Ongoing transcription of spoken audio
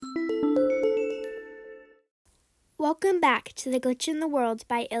Welcome back to The Glitch in the World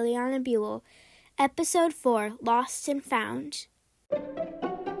by Ileana Buell, Episode 4, Lost and Found.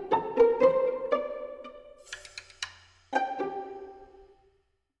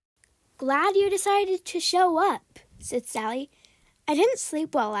 Glad you decided to show up, said Sally. I didn't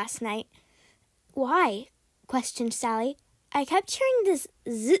sleep well last night. Why? Questioned Sally. I kept hearing this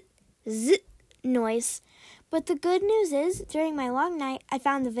zzz noise, but the good news is, during my long night, I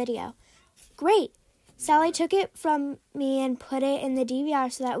found the video. Great! Sally took it from me and put it in the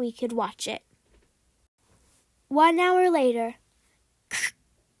DVR so that we could watch it. 1 hour later,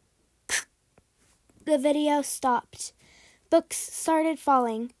 the video stopped. Books started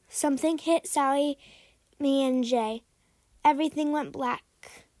falling. Something hit Sally, me, and Jay. Everything went black.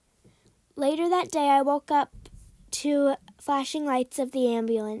 Later that day, I woke up to flashing lights of the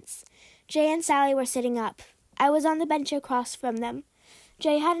ambulance. Jay and Sally were sitting up. I was on the bench across from them.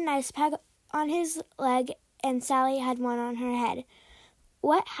 Jay had an ice pack on his leg, and Sally had one on her head.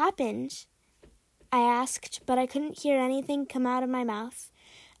 What happened? I asked, but I couldn't hear anything come out of my mouth.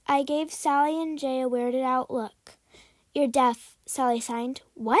 I gave Sally and Jay a weirded out look. You're deaf, Sally signed.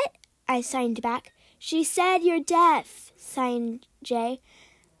 What? I signed back. She said you're deaf, signed Jay.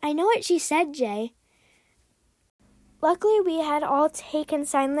 I know what she said, Jay. Luckily, we had all taken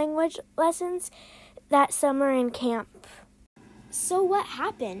sign language lessons that summer in camp. So what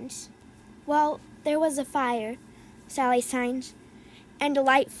happened? Well, there was a fire, Sally signed, and a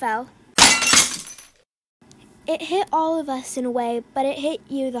light fell. It hit all of us in a way, but it hit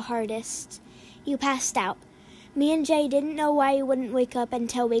you the hardest. You passed out. Me and Jay didn't know why you wouldn't wake up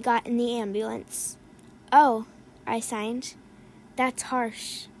until we got in the ambulance. Oh, I signed. That's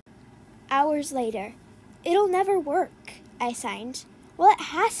harsh. Hours later. It'll never work, I signed. Well, it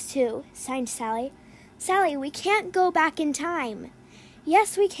has to, signed Sally. Sally, we can't go back in time.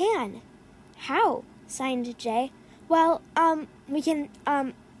 Yes, we can. How? Signed Jay. Well, we can,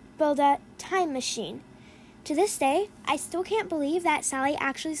 build a time machine. To this day, I still can't believe that Sally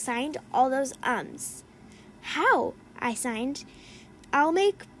actually signed all those ums. How? I signed. I'll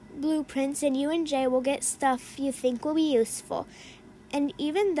make blueprints and you and Jay will get stuff you think will be useful. And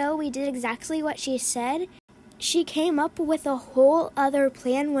even though we did exactly what she said, she came up with a whole other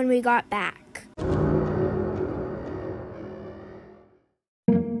plan when we got back.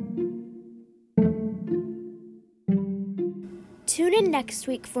 Tune in next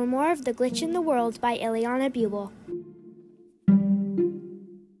week for more of The Glitch in the World by Ileana Buell.